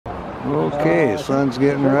Okay, sun's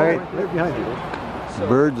getting right. The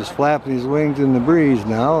bird is flapping his wings in the breeze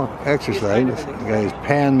now, exercise. The guy's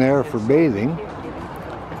pan there for bathing.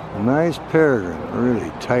 A nice peregrine, really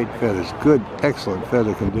tight feathers, good, excellent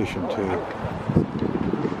feather condition too.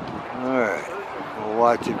 Alright, we'll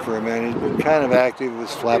watch it for a minute. He's been kind of active,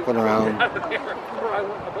 he's flapping around.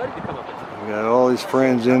 We got all his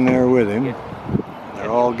friends in there with him. They're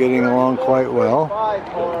all getting along quite well.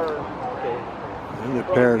 And the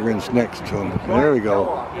peregrine's next to him. There we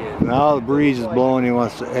go. Now the breeze is blowing, he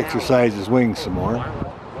wants to exercise his wings some more.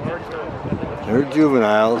 They're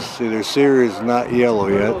juveniles. See, their cere is not yellow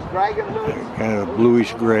yet. They're kind of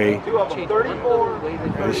bluish gray.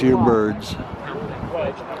 There's your birds.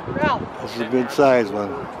 This is a good size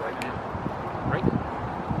one.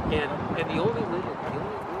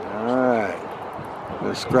 Alright.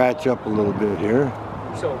 Let's scratch up a little bit here.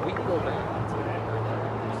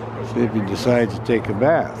 See if he decides to take a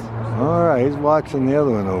bath. Alright, he's watching the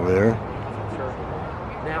other one over there.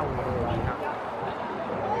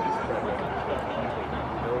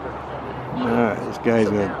 Alright, this guy's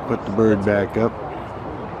going to put the bird back up.